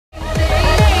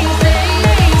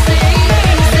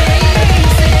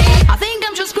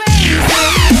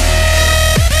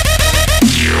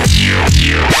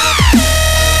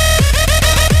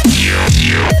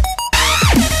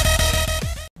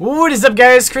What is up,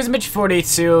 guys?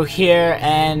 CharisMitch42 here,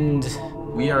 and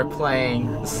we are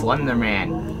playing Slender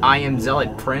Man. I am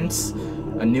Zealot Prince,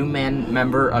 a new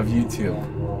member of YouTube.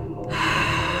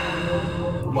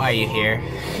 Why are you here?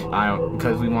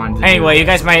 Because we wanted to. Anyway, you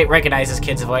guys might recognize this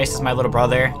kid's voice. It's my little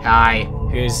brother. Hi.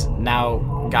 Who's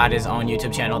now got his own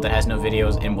YouTube channel that has no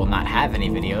videos and will not have any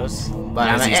videos. But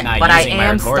I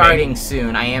am starting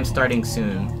soon. I am starting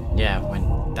soon. Yeah,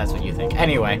 when that's what you think.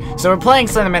 Anyway, so we're playing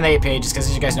Slender Man the 8 Pages because,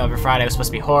 as you guys know, every Friday was supposed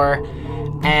to be horror.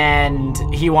 And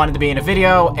he wanted to be in a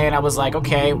video, and I was like,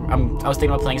 okay, I was thinking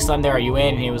about playing Slender, are you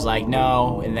in? And he was like,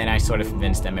 no, and then I sort of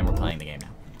convinced him, and we're playing the game now.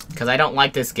 Because I don't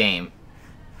like this game.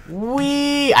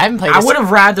 I haven't played this. I would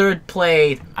have rather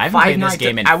played Five Nights at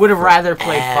Freddy's. I would have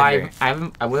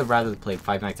rather played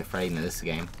Five Nights at Freddy's than this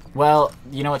game. Well,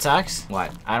 you know what sucks?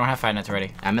 What? I don't have Five Nights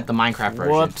already. I meant the Minecraft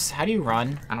version. Whoops, how do you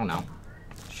run? I don't know.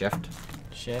 Shift?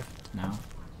 Shift? No.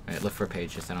 Alright, look for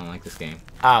pages. I don't like this game.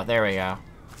 Oh, there we go.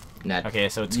 Net. Okay,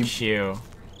 so it's Q.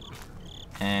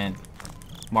 And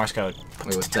Morse code.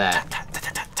 Wait, what's that?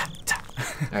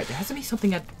 Alright, there has to be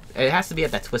something at... It has to be at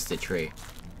that twisted tree.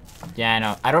 Yeah, I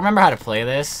know. I don't remember how to play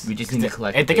this. We just need to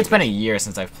collect I think it's been a year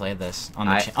since I've played this on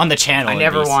the channel. I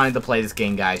never wanted to play this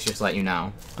game, guys. Just to let you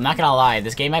know. I'm not gonna lie.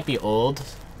 This game might be old,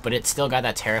 but it's still got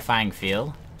that terrifying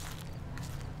feel.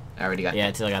 I already got. Yeah,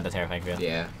 it still got the terrifying feel.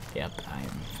 Yeah. Yep.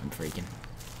 I'm freaking.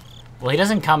 Well, he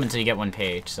doesn't come until you get one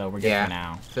page, so we're good for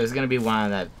now. So there's gonna be one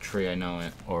on that tree. I know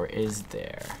it. Or is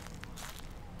there?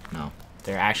 No.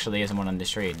 There actually isn't one on the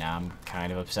street. Now I'm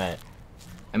kind of upset.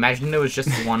 Imagine there was just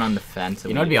one on the fence.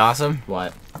 You know what'd be awesome?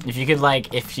 What? If you could,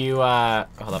 like, hold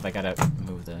up, I gotta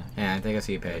move the... Yeah, I think I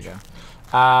see a page. There we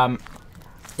go.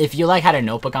 If you, like, had a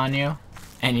notebook on you,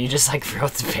 and you just, like,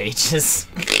 wrote the pages,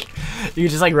 you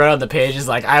just, like, wrote on the pages,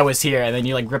 like, I was here, and then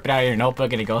you, like, rip it out of your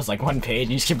notebook, and it goes, like, one page,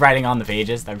 and you just keep writing on the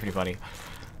pages. That'd be pretty funny.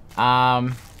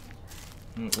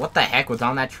 What the heck was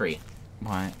on that tree?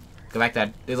 What? Go back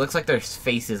that... It looks like there's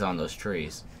faces on those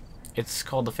trees. It's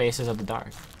called the Faces of the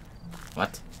Dark.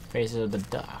 What? Faces of the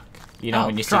Dark. You know,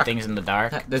 when you see things in the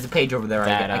dark. There's a page over there.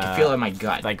 I can feel it in my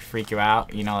gut. Like freak you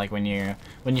out. You know, like when you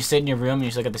sit in your room and you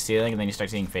just look at the ceiling and then you start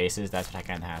seeing faces. That's what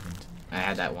kind of happened. I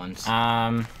had that once.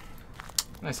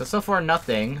 Nice. So far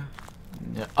nothing.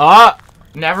 Oh!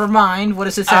 Never mind. What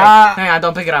does it say? Hang on,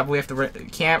 don't pick it up. We have to.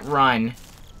 Can't run.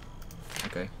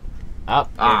 Okay.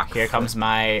 Here comes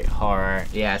my horror.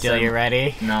 Yeah. Dillon, you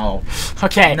ready? No.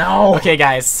 Okay. No. Okay,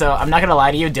 guys. So I'm not gonna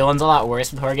lie to you. Dillon's a lot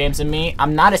worse with horror games than me.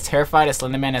 I'm not as terrified of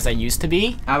Slender Man as I used to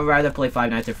be. I would rather play Five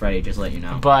Nights at Freddy's. Just to let you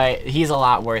know. But he's a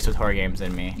lot worse with horror games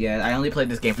than me. Yeah, I only played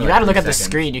this game for. You gotta look at the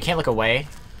screen. You can't look away.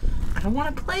 I don't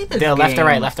want to play this Dillon, game. left or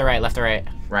right? Left or right? Left or right?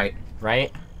 Right.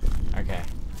 Right? Okay.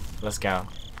 Let's go.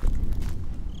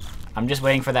 I'm just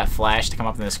waiting for that flash to come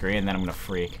up on the screen, and then I'm gonna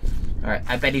freak. All right.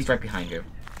 I bet he's right behind you.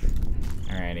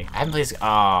 Alrighty. I haven't played this. Oh,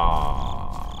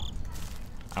 I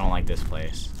don't like this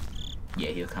place.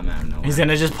 Yeah, he'll come out of nowhere. He's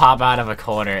gonna just pop out of a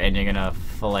corner and you're gonna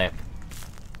flip.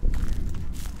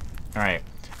 Alright.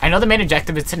 I know the main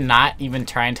objective is to not even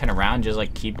try and turn around, just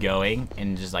like keep going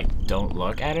and just like don't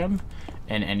look at him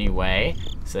in any way.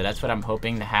 So that's what I'm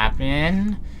hoping to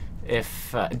happen.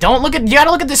 If don't look at, you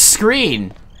gotta look at the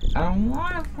screen. I don't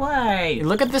wanna play.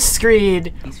 Look at the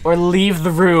screen or leave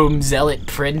the room, Zealot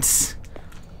Prince.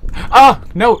 Oh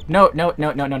no!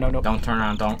 Don't turn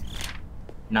around! Don't.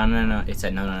 No! It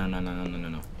said no!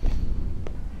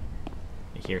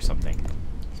 I hear something.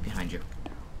 He's behind you.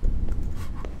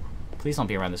 Please don't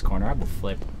be around this corner. I will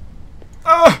flip.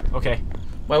 Okay.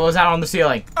 What was that on the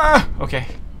ceiling? Okay.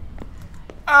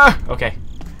 Okay.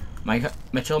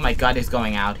 Mitchell, my gut is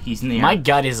going out. He's near. My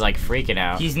gut is like freaking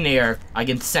out. He's near. I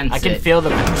can sense it. I can feel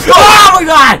the. Oh my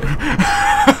god!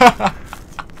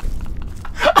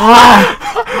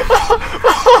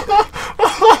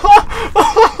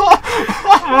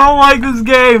 I don't like this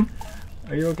game.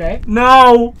 Are you okay?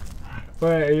 No.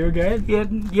 Wait, are you okay?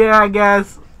 Yeah, I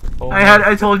guess. Oh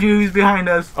I told you he's behind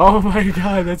us. Oh my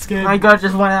god, that's good. My gut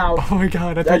just went out. Oh my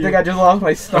god, I think I just lost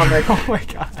my stomach. Oh my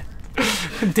god.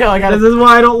 This is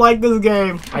why I don't like this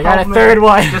game. I got a third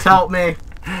one. Just help me.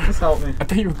 Just help me. I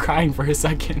thought you were crying for a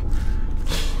second.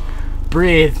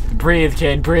 Breathe,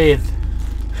 kid, breathe.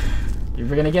 You're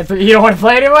gonna get through. You don't want to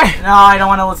play anymore? No, I don't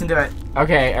want to listen to it.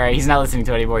 Okay, alright, he's not listening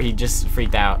to it anymore. He just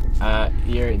freaked out.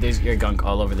 There's your gunk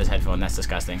all over this headphone. That's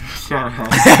disgusting. Shut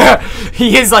up.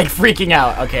 He is like freaking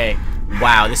out. Okay.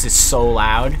 Wow, this is so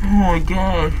loud. Oh my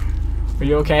god. Are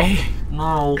you okay?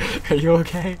 No. Are you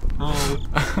okay? No.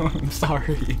 I'm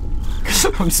sorry.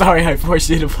 I'm sorry I forced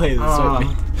you to play this with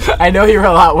me. I know you're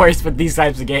a lot worse with these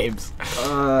types of games.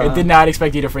 I did not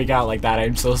expect you to freak out like that.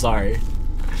 I'm so sorry.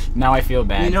 Now I feel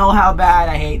bad. You know how bad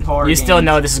I hate horror games. You still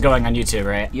know this is going on YouTube,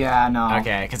 right? Yeah, no.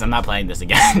 Okay, because I'm not playing this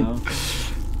again. No.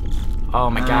 Oh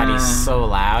my god, he's so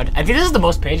loud. I think this is the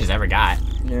most pages ever got.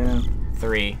 Yeah.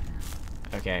 3.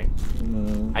 Okay.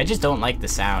 I just don't like the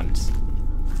sounds.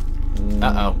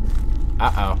 Uh-oh.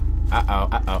 Uh-oh. Uh-oh.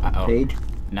 Uh-oh. Uh-oh. Page?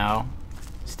 No.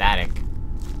 Static.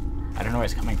 I don't know where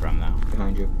it's coming from, though.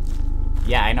 Behind you.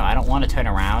 Yeah, I know. I don't want to turn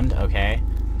around, okay?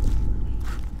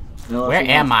 Unless where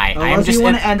am I? I am just you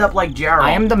want to end up like Gerald.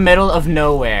 I am the middle of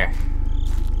nowhere.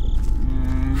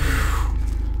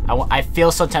 I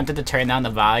feel so tempted to turn down the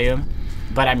volume,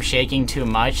 but I'm shaking too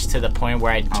much to the point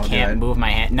where I can't move my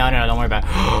hand. No, don't worry about it.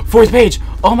 4th page!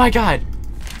 Oh my god!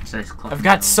 I've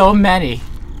got so many.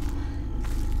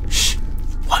 Shh!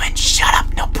 Woman, shut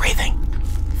up! No breathing!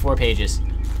 4 pages.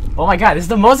 Oh my god, this is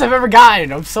the most I've ever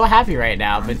gotten! I'm so happy right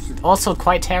now, but also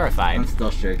quite terrified. I'm still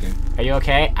shaking. Are you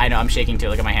okay? I know, I'm shaking too.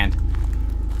 Look at my hand.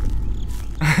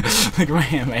 Look at my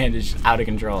hand. My hand is out of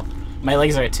control. My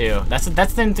legs are too. That's the thing that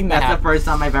happened. That's the first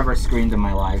time I've ever screamed in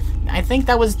my life. I think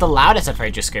that was the loudest I've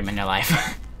heard you scream in your life.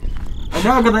 I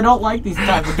know, because I don't like these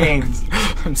type of games.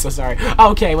 I'm so sorry.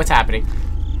 Okay, what's happening?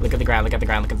 Look at the ground, look at the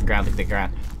ground, look at the ground, look at the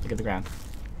ground. Look at the ground.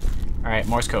 Alright,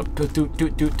 Morse code. Do.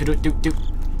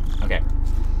 Okay.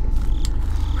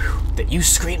 You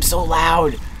scream so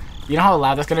loud. You know how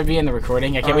loud that's gonna be in the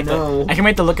recording? I can't wait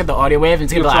to look at the audio wave and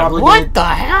it's gonna be like, what the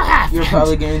hell happened? You're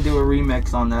probably gonna do a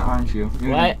remix on that, aren't you?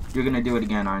 You're gonna do it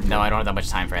again, aren't you? No, I don't have that much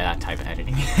time for that type of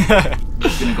editing.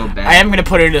 It's gonna go bad. I am gonna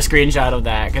put in a screenshot of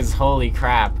that, because holy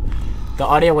crap. The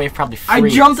audio wave probably freaked. I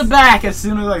jumped back as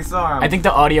soon as I saw him. I think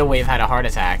the audio wave had a heart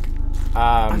attack.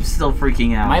 I'm still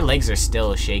freaking out. My legs are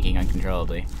still shaking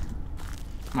uncontrollably.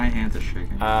 My hands are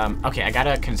shaking. Okay, I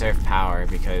gotta conserve power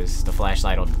because the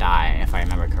flashlight will die if I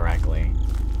remember correctly.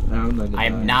 I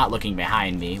am not looking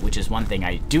behind me, which is one thing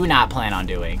I do not plan on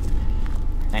doing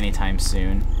anytime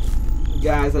soon.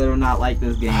 Guys that do not like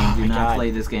this game, do not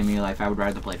play this game in your life. I would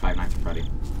rather play Five Nights at Freddy's.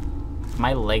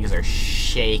 My legs are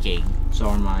shaking. So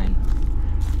are mine.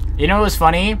 You know what was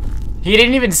funny? He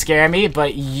didn't even scare me,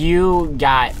 but you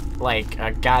got like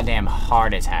a goddamn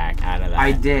heart attack out of that.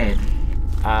 I did.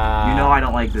 You know I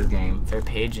don't like this game. Is there a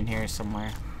page in here somewhere?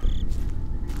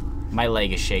 My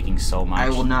leg is shaking so much. I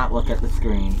will not look at the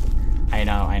screen. I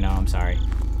know, I'm sorry.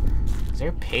 Is there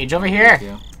a page over here?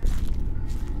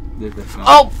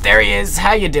 Oh, there he is.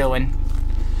 How you doing?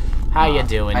 How you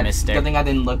doing, mister? Good thing I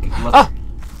didn't look.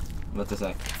 What's this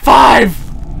say?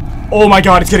 5! Oh my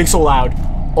god, it's getting so loud.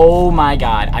 Oh my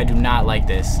god, I do not like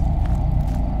this.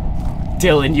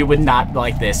 Dillon, you would not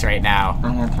like this right now.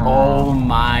 Oh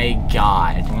my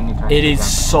god. It is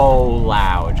so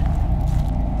loud.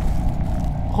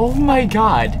 Oh my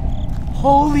god.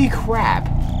 Holy crap.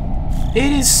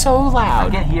 It is so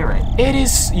loud. I can hear it. It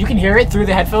is. You can hear it through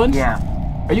the headphones? Yeah.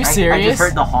 Are you serious? I just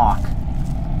heard the hawk.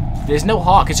 There's no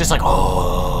hawk. It's just like,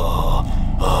 oh.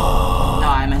 No,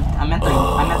 I meant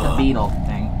the beetle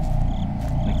thing.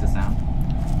 Makes a sound.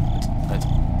 That's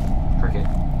cricket.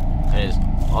 That is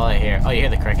all I hear. Oh, you hear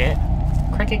the cricket?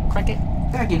 Cricket.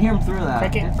 Yeah, I can hear him through that.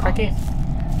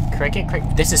 Cricket.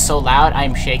 This is so loud.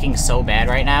 I'm shaking so bad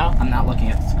right now. I'm not looking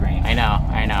at the screen. I know.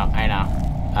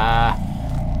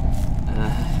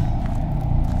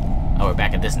 Oh, we're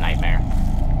back at this nightmare.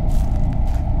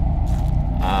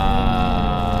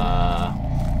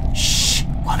 Shh!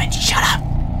 Woman, shut up!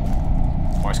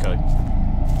 Morse code.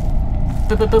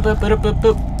 Boop, boop, boop, boop, boop, boop,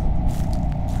 boop.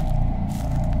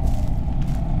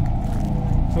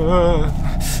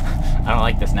 I don't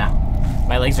like this now.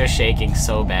 My legs are shaking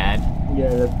so bad.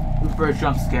 Yeah, the first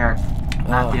jump scare.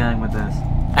 Not dealing with this.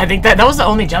 I think that was the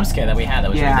only jump scare that we had that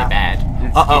was really bad.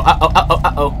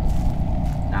 Uh-oh.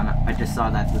 I just saw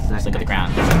that this second. Let's look at the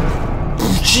ground.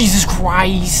 Jesus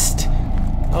Christ!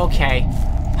 Okay.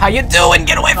 How you doing?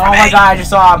 Get away from me! Oh my god, I just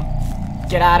saw him!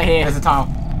 Get out of here. There's a tunnel.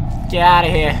 Get out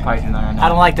of here. I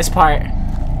don't like this part.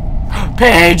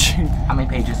 Page! How many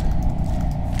pages?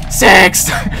 6!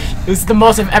 This is the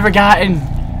most I've ever gotten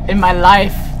in my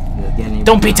life.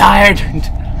 Don't be tired. Is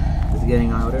it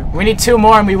getting louder? We need 2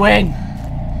 more and we win.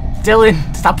 Dillon,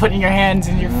 stop putting your hands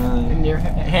in your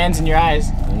hands in your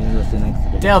eyes.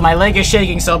 Dillon, my leg is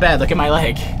shaking so bad. Look at my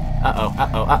leg. Uh-oh.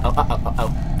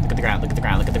 Look at the ground. Look at the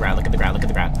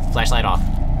ground. Flashlight off.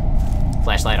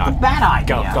 Flashlight on. It's a bad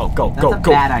idea. Go. That's a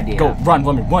bad idea. Go. Run,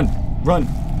 woman. Run.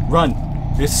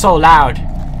 It's so loud.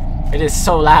 It is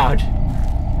so loud.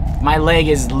 My leg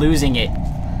is losing it.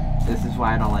 This is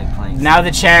why I don't like playing. Now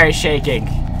the chair is shaking.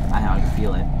 I know, I can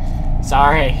feel it.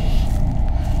 Sorry.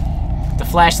 The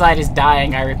flashlight is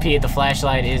dying. I repeat, the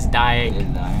flashlight is dying. It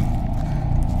is dying.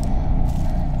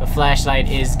 The flashlight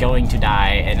is going to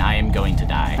die, and I am going to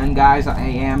die. And guys, I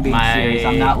am being serious.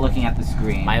 I'm not looking at the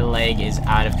screen. My leg is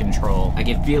out of control. I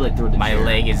can feel it through the chair. My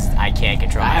leg is... I can't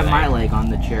control my leg. I have my leg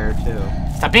on the chair, too.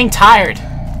 Stop being tired!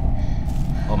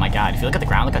 Oh my god, if you look at the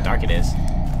ground, look how dark it is.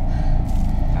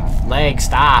 Leg,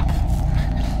 stop.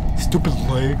 Stupid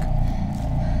leg.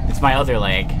 It's my other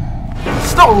leg.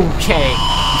 Okay.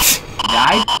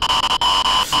 Died?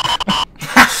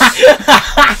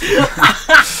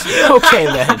 Okay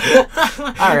then.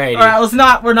 Alrighty.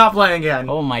 Alright, we're not playing again.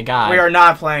 Oh my god. We are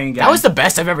not playing again. That was the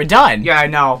best I've ever done. Yeah, I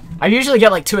know. I usually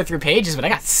get like 2 or 3 pages, but I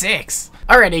got 6.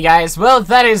 Alrighty guys, well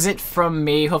that is it from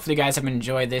me. Hopefully you guys have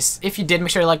enjoyed this. If you did, make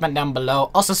sure to like button down below.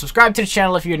 Also subscribe to the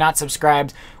channel if you're not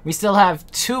subscribed. We still have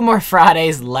 2 more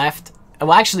Fridays left.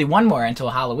 Well, actually 1 more until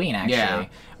Halloween, actually. Yeah.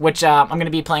 Which I'm going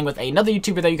to be playing with another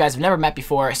YouTuber that you guys have never met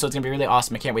before, so it's going to be really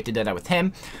awesome. I can't wait to do that with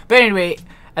him. But anyway,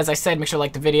 as I said, make sure to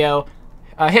like the video.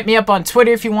 Hit me up on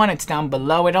Twitter if you want. It's down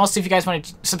below. And also, if you guys want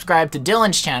to subscribe to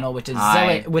Dillon's channel, which is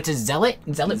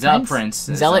Zealot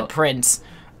Prince.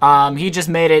 He just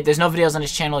made it. There's no videos on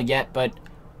his channel yet, but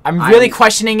I'm really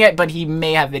questioning it. But he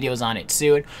may have videos on it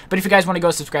soon. But if you guys want to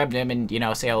go subscribe to him and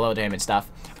say hello to him and stuff,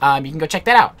 you can go check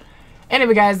that out.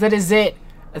 Anyway, guys, that is it.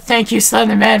 Thank you,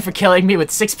 Slender Man, for killing me with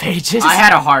 6 pages. I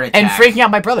had a heart attack. And freaking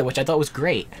out my brother, which I thought was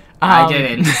great. I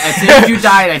didn't. As soon as you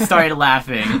died, I started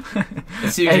laughing.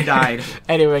 As soon as you died.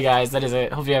 Anyway, guys, that is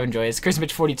it. Hope you have enjoyed. It's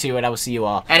ChrisMitch42, and I will see you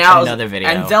all in another video.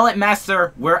 And Zealot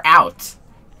Master, we're out.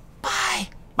 Bye.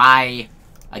 Bye.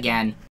 Again.